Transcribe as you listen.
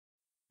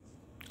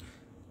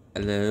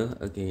Hello,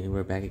 okay,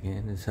 we're back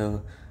again.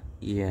 So,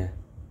 yeah,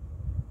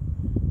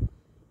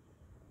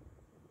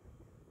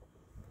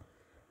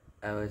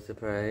 I was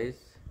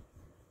surprised.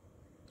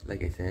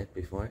 Like I said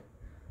before,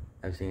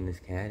 I've seen this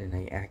cat and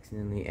I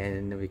accidentally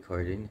ended the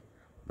recording,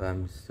 but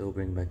I'm still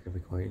bringing back the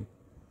recording.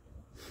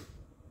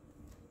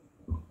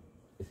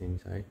 I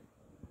think sorry.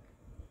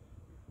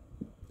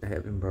 I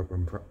have been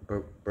burping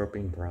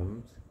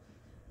problems.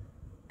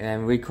 And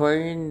I'm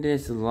recording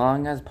this as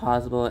long as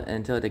possible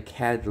until the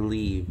cat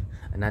leave.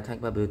 I'm not talking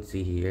about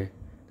Bootsy here,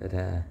 that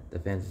the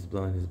fence is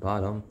blowing his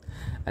bottom.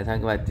 I'm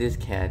talking about this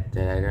cat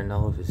that I don't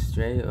know if it's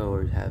stray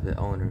or have the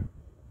owner.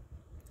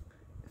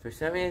 For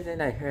some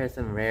reason, I heard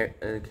some heard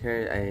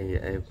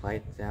a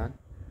white sound.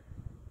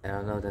 I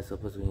don't know if that's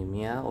supposed to be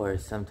meow or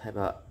some type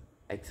of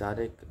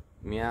exotic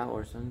meow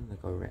or something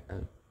like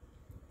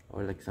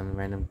or like some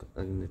random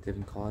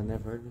different call I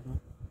never heard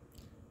before.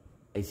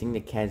 I think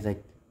the cat's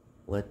like,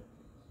 what?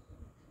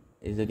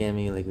 It's looking at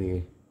me like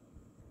weird.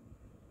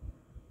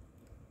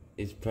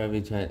 It's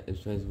probably trying.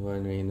 It's just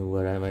wondering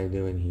what am I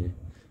doing here,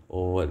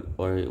 or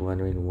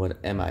wondering what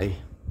am I.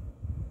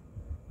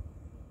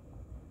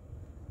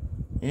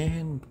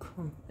 And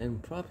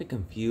probably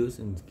confused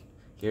and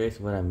curious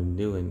what I'm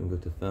doing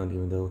with the phone,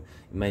 even though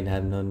it might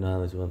have no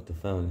knowledge of the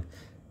phone.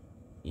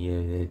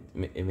 Yeah,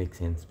 it makes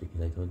sense because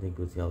I don't think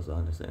Bootsy also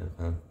understands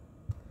the phone.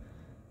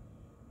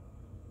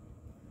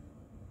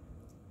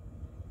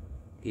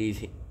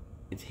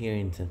 It's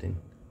hearing something.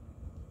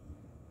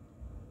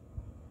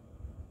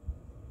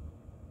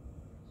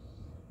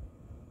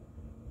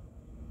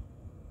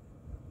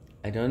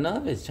 I don't know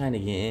if it's trying to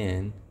get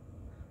in,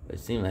 but it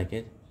seemed like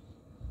it.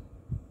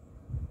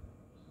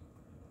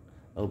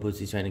 Oh,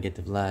 Bootsy's trying to get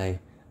the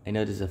fly. I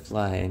know there's a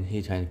fly, and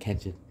he's trying to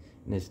catch it,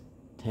 and his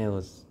tail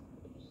is.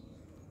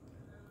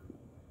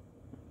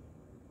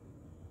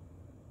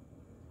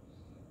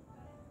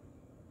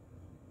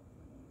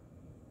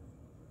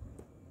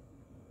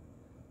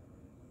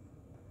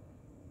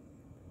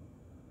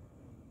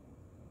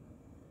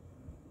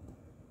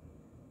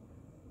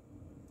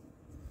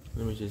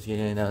 Let me just get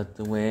it out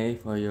the way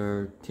for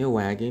your tail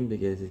wagging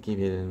because it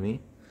keeps hitting me.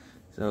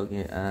 So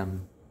okay,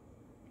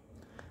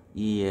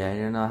 yeah, I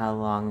don't know how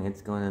long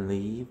it's going to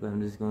leave, but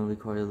I'm just going to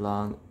record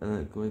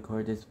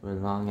this for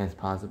as long as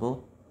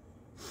possible.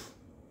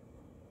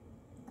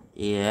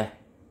 Yeah.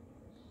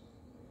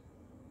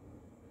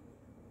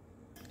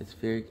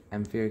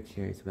 I'm very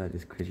curious about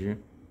this creature.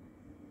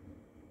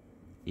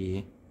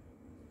 Yeah.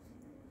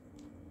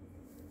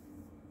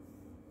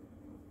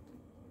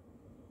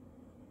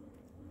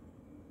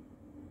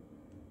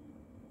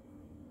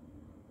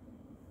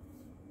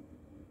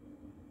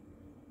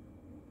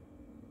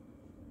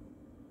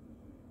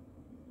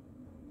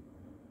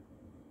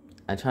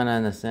 I'm trying to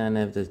understand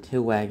if the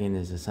tail wagging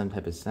is some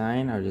type of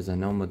sign or just a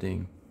normal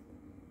thing.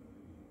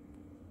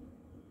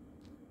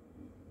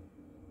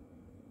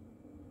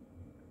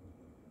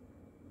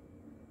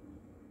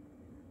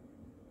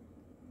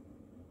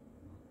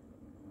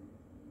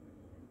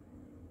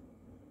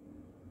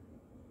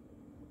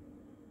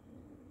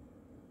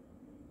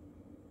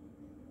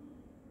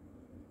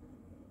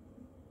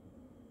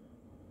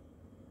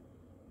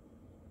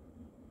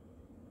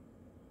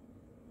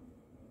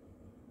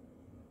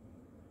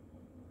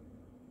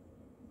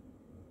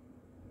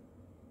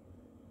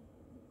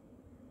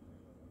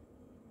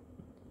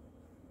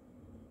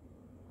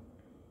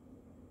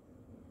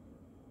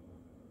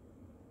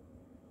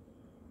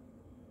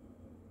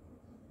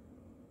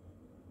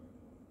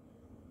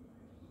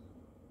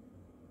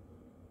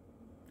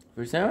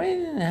 For some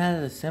reason, it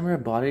has a similar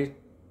body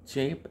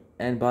shape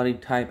and body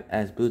type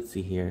as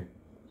Bootsy here.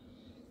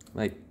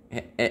 Like,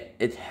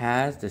 it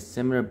has the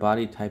similar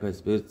body type as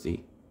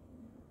Bootsy,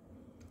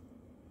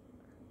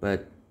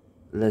 but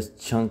less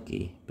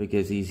chunky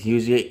because he's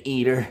usually an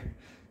eater.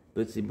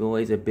 Bootsy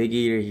boy's a big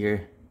eater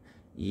here.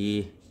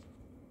 Yeah.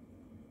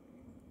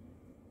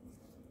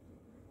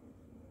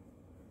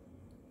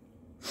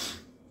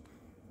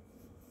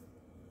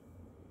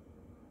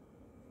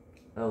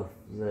 Oh,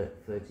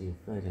 fudgy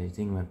fudge! I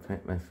think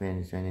my friend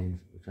is trying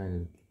to.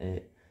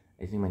 I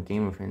think my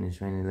gamer friend is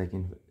trying to like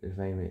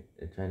invite me,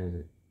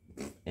 trying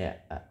to yeah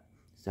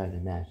start the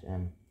match.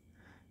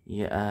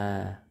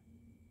 Yeah.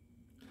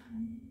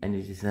 I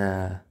need to just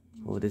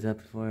hold this up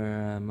for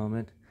a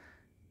moment.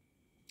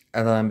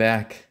 Hello, I'm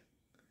back.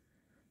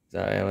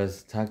 Sorry, I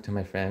was talking to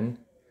my friend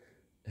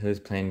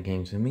who's playing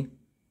games with me.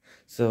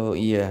 So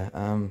yeah,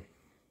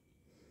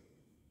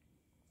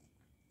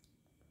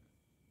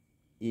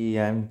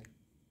 yeah,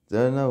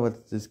 don't know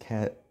what this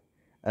cat.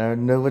 I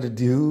don't know what to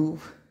do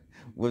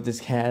with this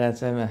cat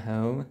outside my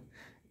home.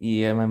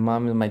 Yeah, my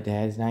mom and my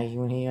dad's not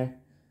even here,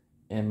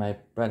 and my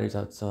brother's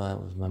outside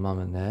with my mom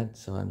and dad.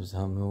 So I'm just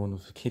home alone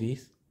with the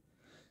kitties,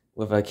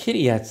 with a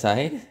kitty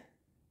outside.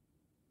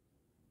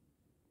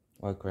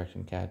 Or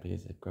correction, cat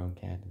because it's a grown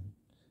cat.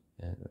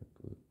 Yeah,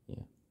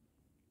 yeah.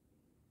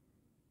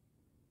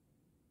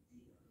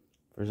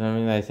 For some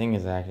reason, I think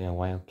it's actually a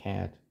wild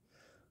cat.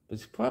 But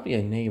it's probably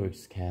a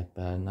neighbor's cat,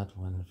 but I'm not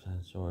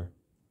 100% sure.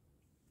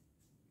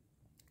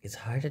 It's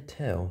hard to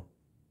tell.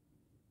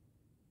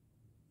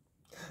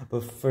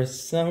 But for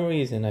some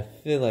reason, I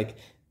feel like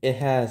it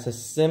has a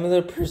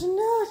similar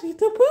personality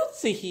to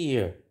Bootsy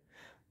here.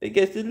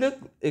 Because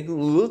it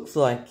looks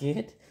like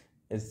it.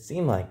 It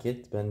seemed like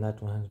it, but not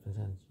 100%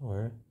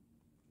 sure.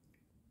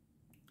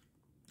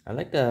 I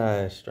like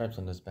the stripes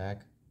on this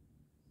back.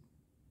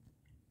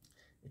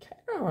 It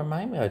kind of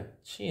reminds me of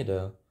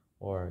Cheetah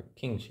or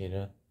King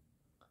Cheetah.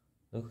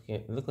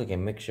 It looked like a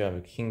mixture of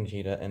a King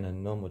Cheetah and a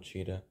normal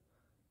cheetah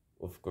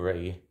with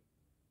gray.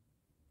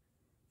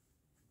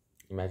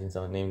 Imagine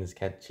someone named this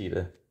cat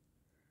Cheetah.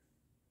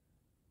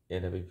 Yeah,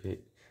 that'd be.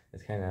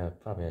 It's kind of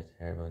probably a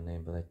terrible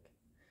name, but like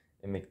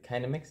it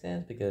kind of makes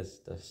sense because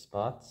the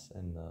spots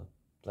and the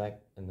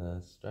black and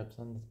the stripes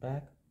on his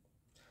back.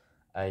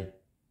 I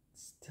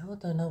still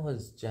don't know what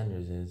his gender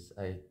is.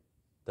 I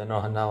don't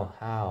know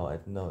how I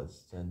know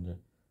its gender.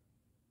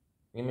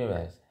 Give me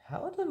advice.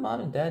 How would the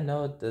mom and dad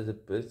know the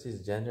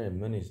Bootsy's gender and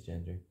Mooney's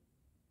gender?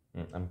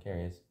 I'm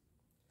curious. Is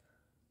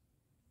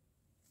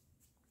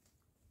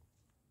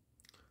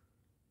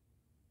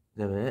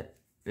that it?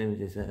 Let me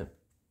just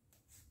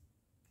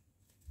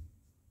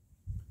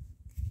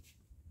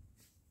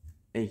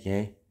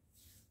okay.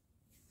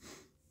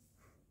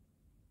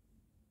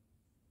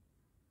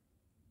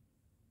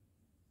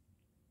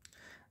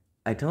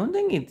 I don't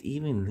think it's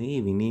even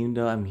leaving, even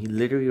though I'm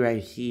literally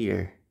right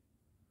here.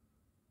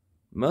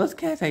 Most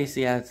cats I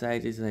see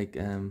outside just like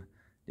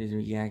just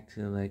react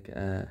to like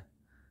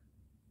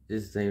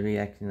just like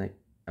reacting like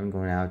I'm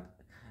going out,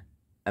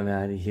 I'm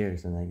out of here or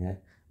something like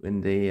that.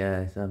 When they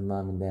some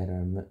mom and dad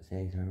are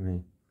saying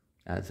something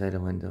outside the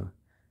window.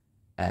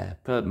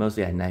 Probably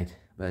mostly at night,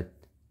 but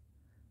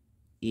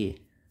yeah.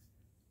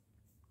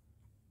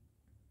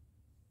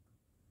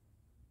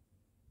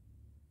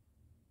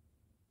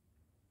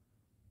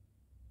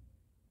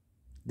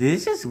 Did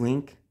it just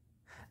wink?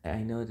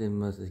 I know that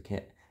most of the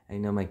cat. I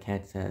know my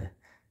cats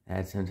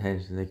had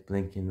sometimes like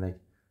blinking like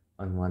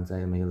on one side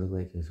and make it look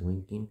like it's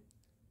winking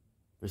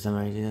for some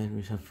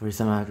reason. For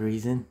some odd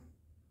reason,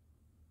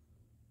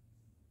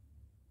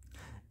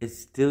 it's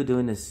still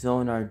doing the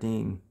sonar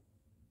thing.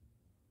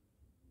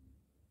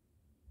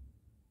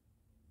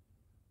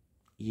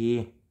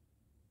 Yeah.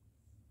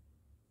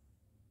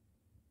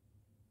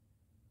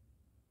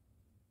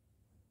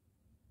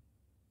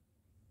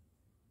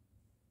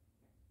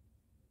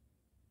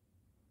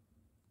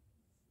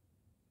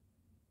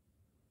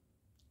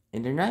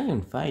 And they're not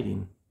even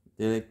fighting.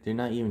 They're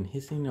not even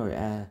hissing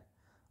or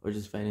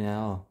just fighting at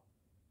all.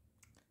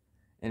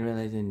 And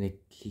realizing that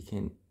he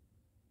can't.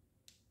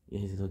 Yeah,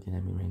 he's looking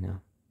at me right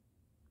now.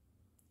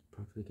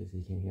 Probably because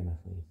he can't get my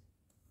face.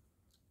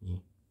 Yeah.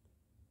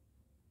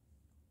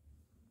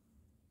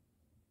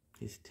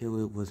 His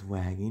tail was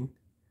wagging.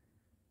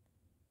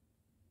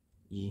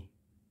 Yeah.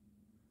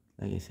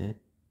 Like I said.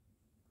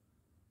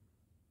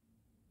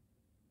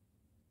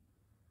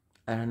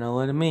 I don't know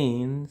what it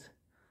means.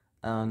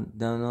 Don't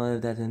know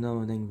if that's a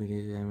normal thing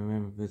because I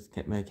remember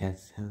my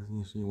cat's tail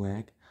usually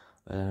wag,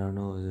 but I don't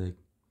know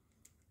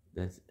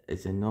if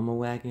it's a normal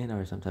wagging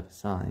or some type of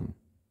sign.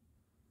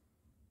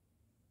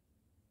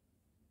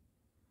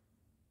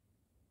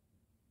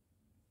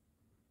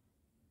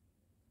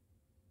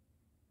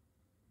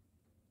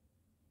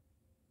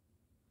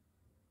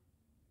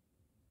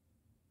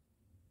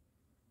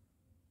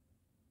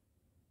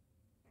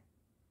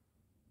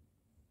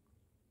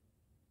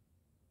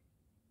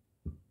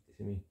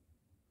 See me?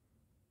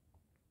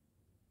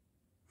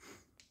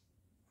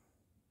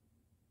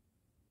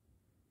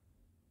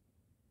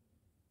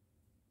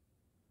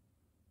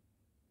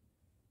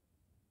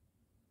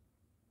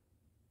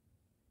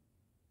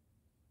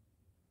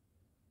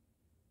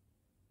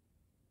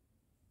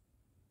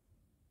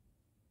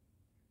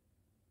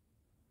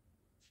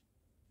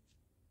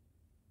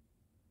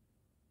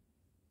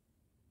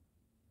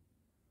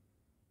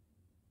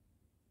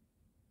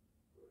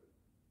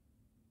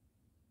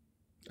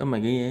 Oh my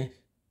goodness.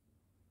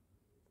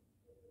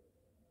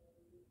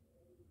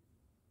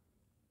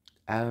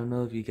 I don't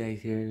know if you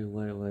guys heard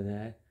what it was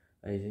at.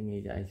 I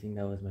think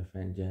that was my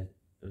friend Jet.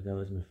 That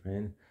was my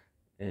friend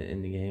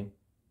in the game.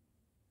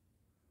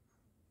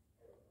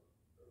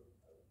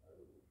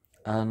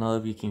 I don't know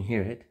if you can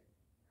hear it.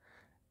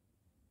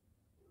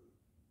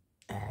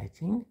 I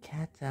think the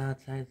cats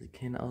outside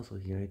can also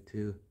hear it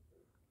too.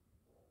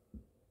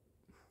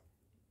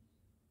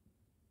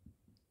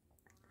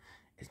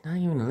 It's not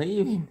even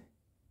leaving.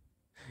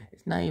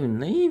 It's not even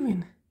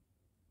leaving.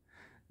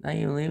 Not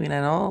even leaving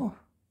at all.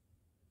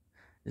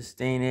 Just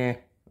staying there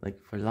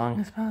like for long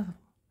as possible.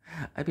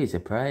 I'd be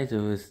surprised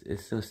if it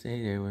still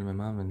stay there when my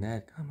mom and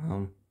dad come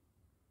home.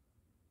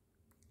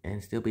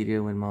 And still be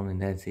there when mom and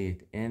dad see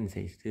it and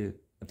says too.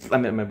 I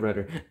met my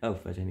brother. Oh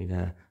fudge, I need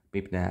to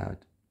beep that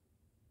out.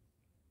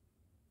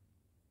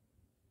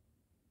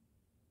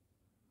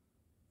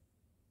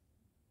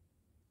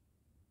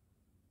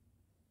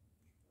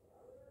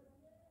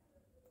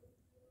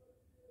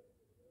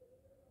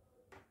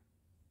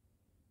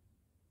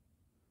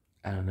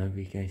 I don't know if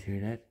you guys hear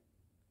that.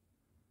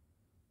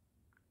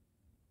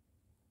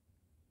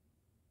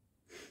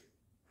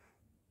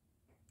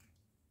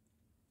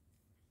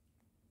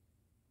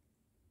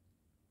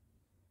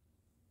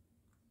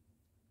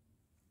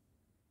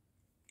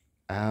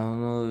 I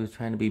don't know if it's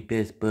trying to be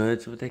best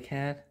buds with the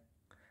cat.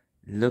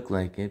 Look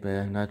like it, but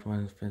I'm not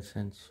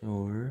 100%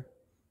 sure.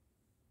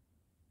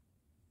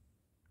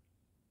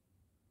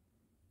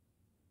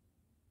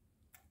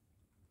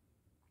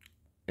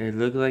 It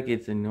looks like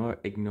it's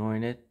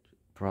ignoring it,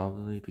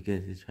 probably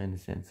because it's trying to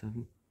send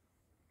something.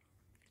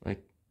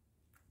 Like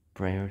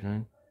prayer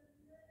time.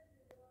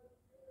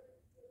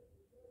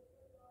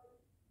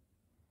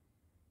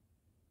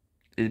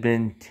 It's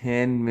been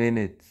 10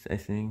 minutes, I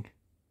think.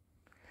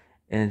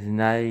 And it's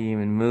not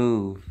even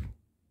moved.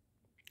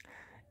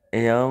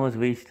 It almost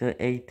reached to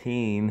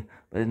 18,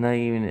 but it's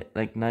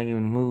not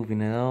even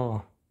moving at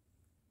all.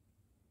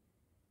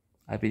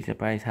 I'd be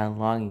surprised how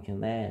long it can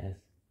last.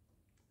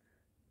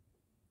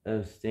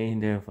 Of staying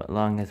there for as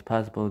long as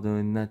possible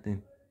doing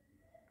nothing.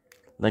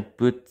 Like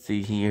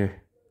Bootsy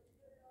here.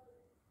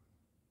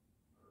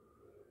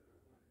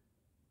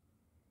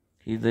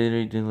 He's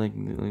literally just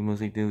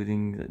mostly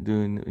doing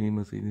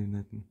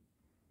nothing.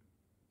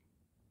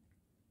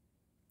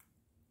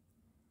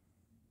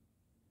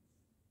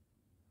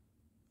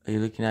 Are you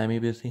looking at me,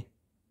 Bootsy?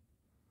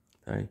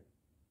 Sorry.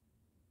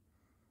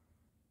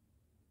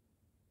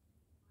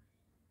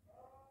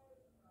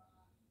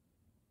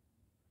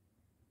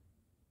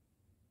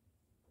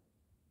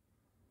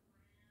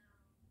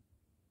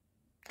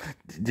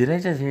 Did I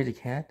just hear the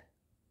cat?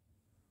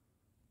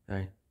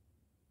 Sorry.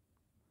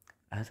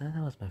 I thought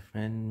that was my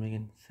friend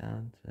making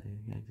sounds, but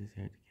I just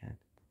heard the cat.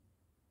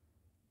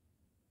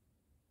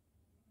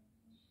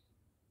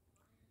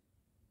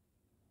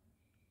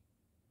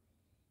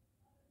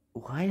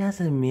 Why does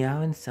it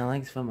meowing sound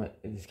like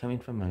it's coming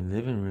from my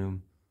living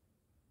room?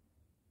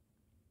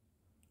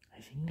 I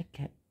think the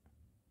cat.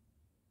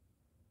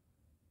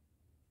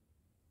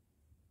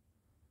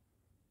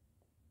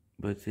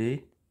 But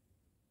see,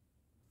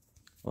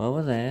 what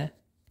was that?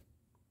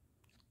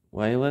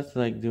 Why was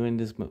doing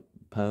this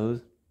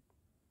pose?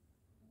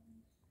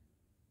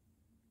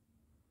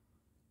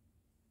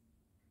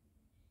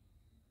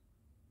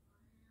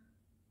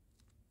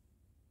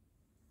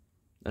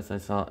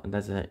 That's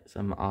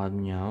some odd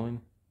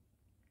meowing.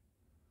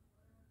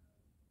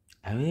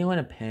 I really want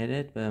to pet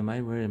it, but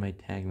my word, it might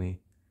tag me.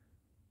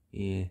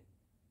 Yeah.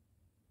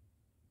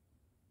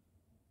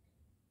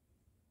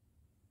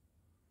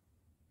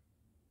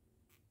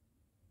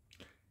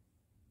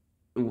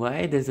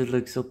 Why does it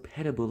look so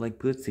petable like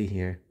Bootsy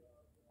here?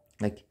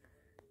 Like,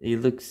 they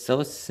look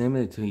so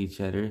similar to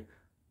each other,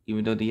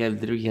 even though they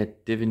literally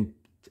have different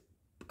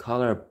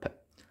color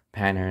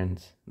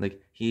patterns.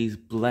 Like, he's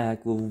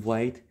black with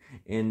white,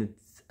 and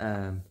it's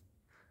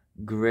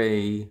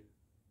gray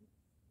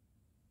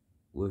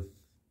with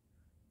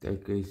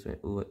dark gray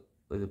stripe. What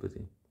is it,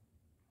 Bootsy?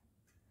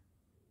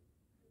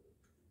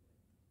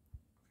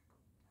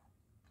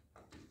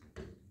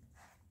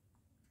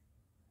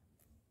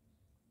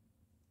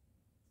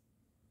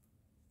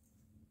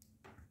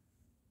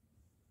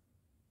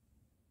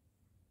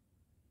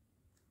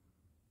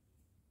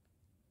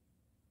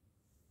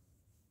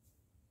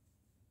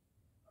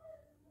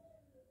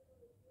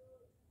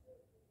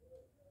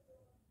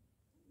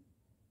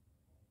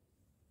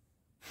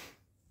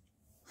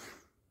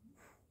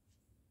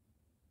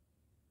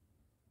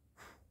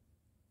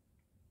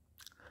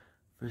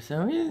 For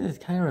some reason, it's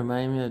kind of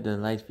reminding me of the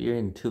Lightyear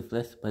and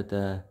Toothless, but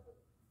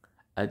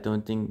I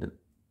don't think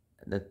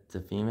that's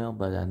a female,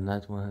 but I'm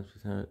not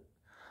 100%.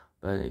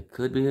 But it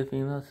could be a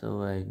female,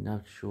 so I'm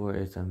not sure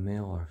it's a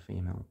male or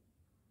female.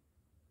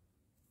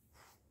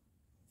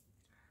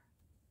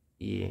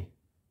 Yeah.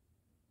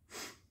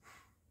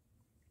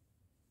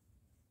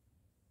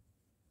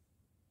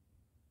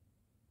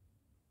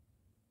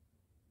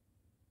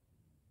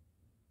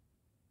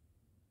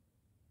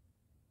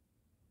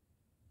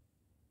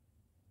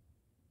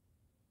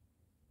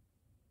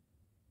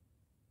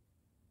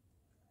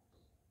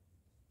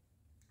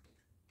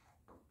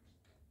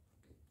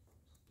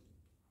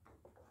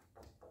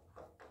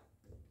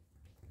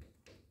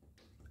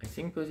 I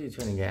think Buzzy's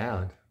trying to get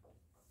out.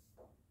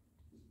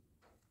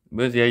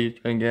 Buzzy, are you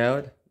trying to get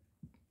out?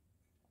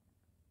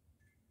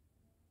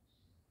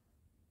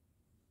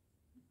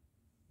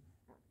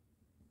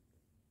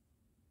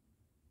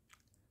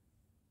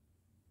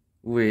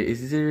 Wait,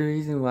 is there a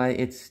reason why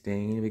it's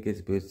staying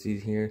because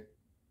Buzzy's here?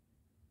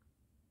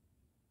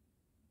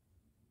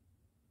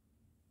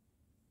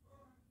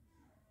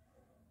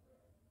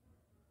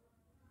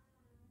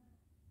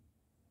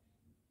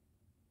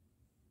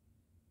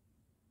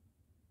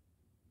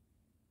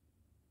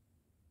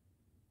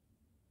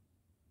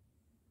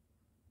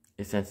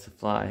 It sends to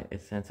fly.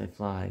 It sends I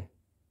fly.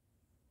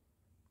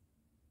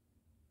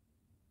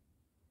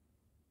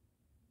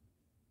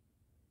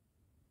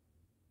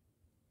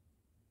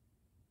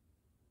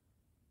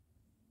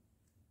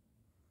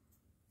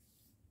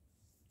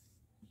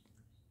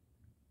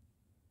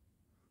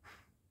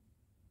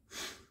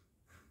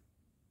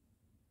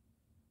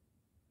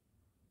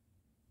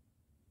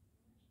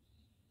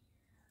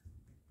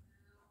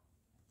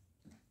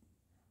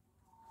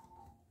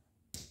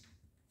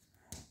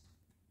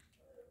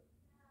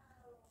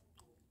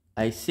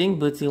 I think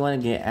Bootsy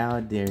want to get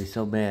out there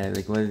so bad.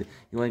 Like, you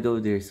want to go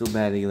there so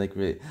badly.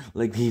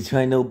 Like he's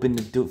trying to open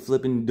the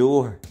flipping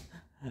door.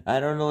 I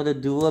don't know what to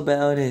do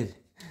about it.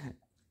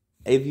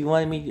 If you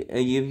want to meet,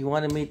 if you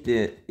want to meet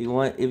if you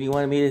want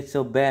to meet it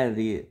so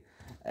badly,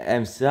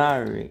 I'm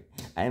sorry.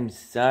 I'm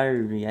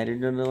sorry. I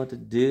don't know what to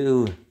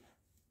do.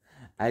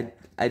 I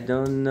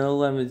don't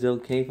know if it's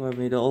okay for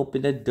me to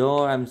open the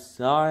door. I'm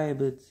sorry,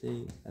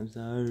 Bootsy. I'm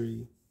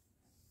sorry.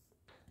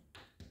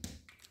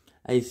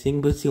 I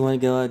think Bootsy want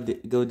to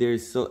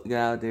get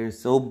out there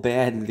so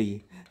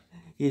badly.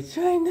 He's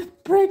trying to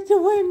break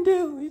the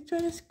window. He's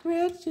trying to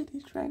scratch it.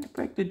 He's trying to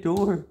break the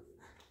door.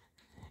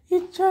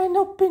 He's trying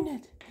to open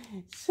it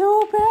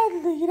so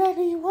badly that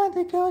he wants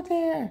to go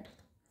there.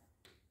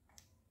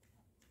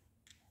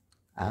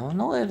 I don't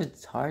know if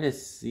it's hard to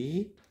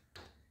see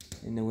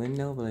in the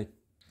window, but like,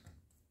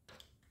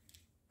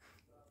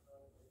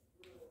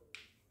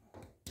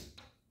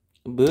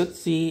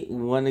 Bootsy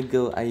want to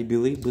go. I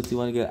believe Bootsy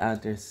want to go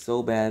out there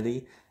so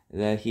badly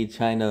that he's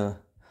trying to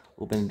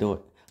open the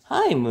door.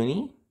 Hi,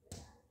 Mooney.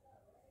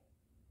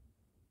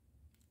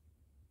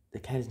 The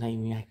cat is not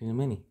even reacting to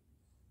Mooney.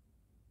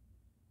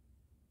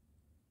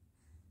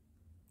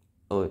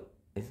 Oh,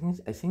 I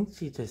think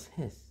she just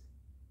hissed.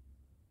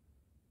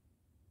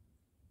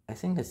 I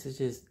think the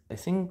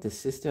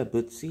sister of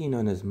Bootsy,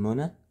 known as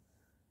Mona,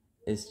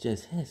 is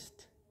just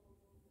hissed.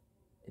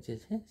 It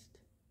just hissed.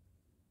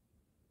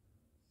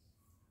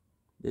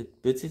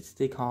 Did Bootsy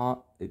stay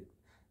calm?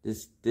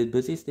 Did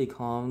Bootsy stay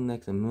calm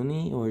next to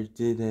Mooney, or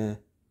did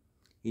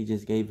he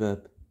just gave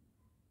up?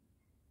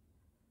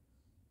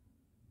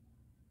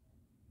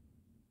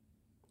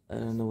 I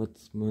don't know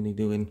what's Mooney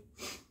doing.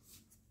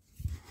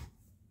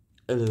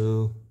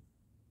 Hello.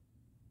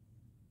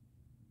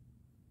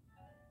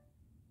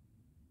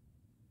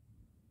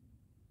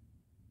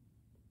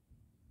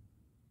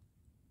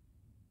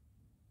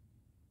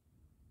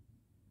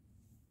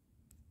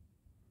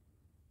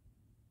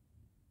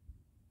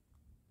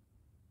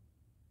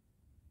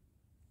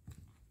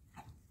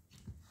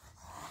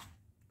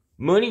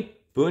 Mooney,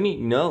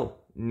 no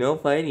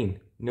fighting,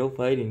 no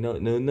fighting, no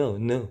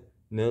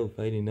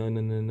fighting,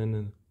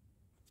 no.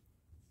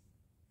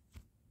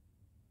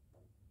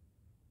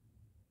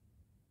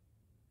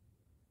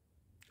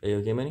 Are you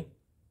okay, Mooney?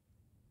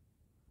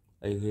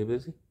 Are you okay,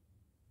 Bootsy?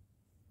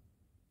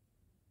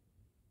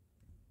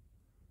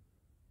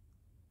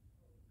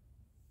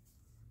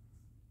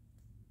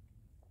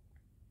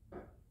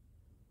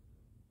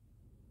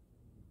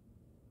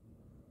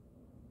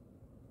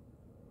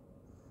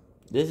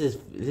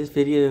 This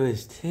video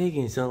is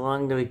taking so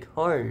long to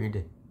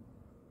record.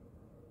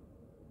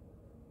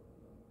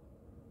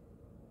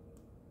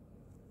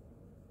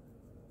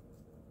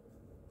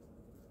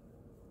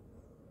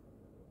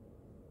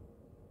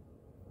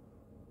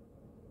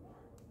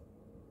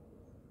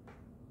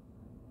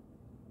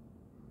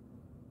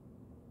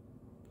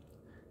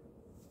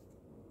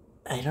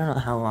 I don't know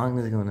how long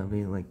this is gonna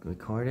be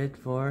recorded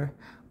for,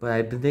 but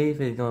I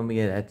believe it's gonna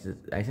be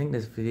I think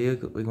this video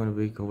we're gonna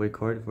be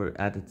recorded for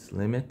at its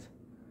limit.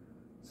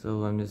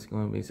 So I'm just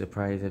gonna be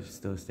surprised if it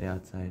still stay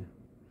outside.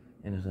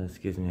 And if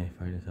excuse me, I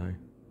farted, sorry.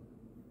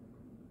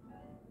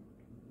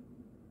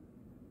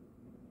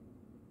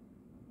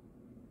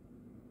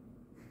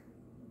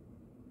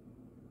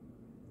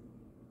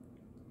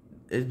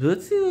 Is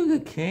Bootsy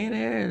look okay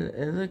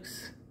there?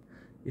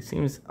 It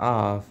seems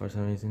off for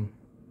some reason.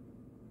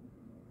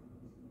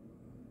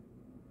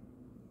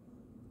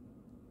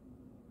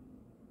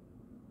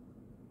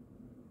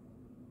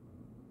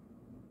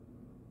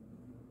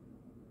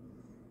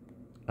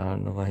 I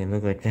don't know why he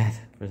looked like that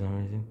for some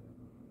reason.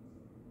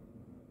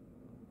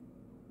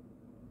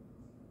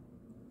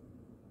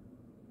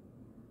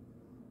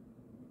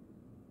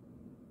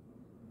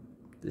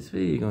 This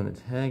video is gonna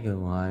take a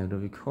while to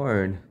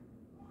record.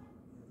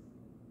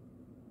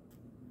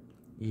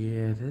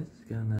 Yeah, this is gonna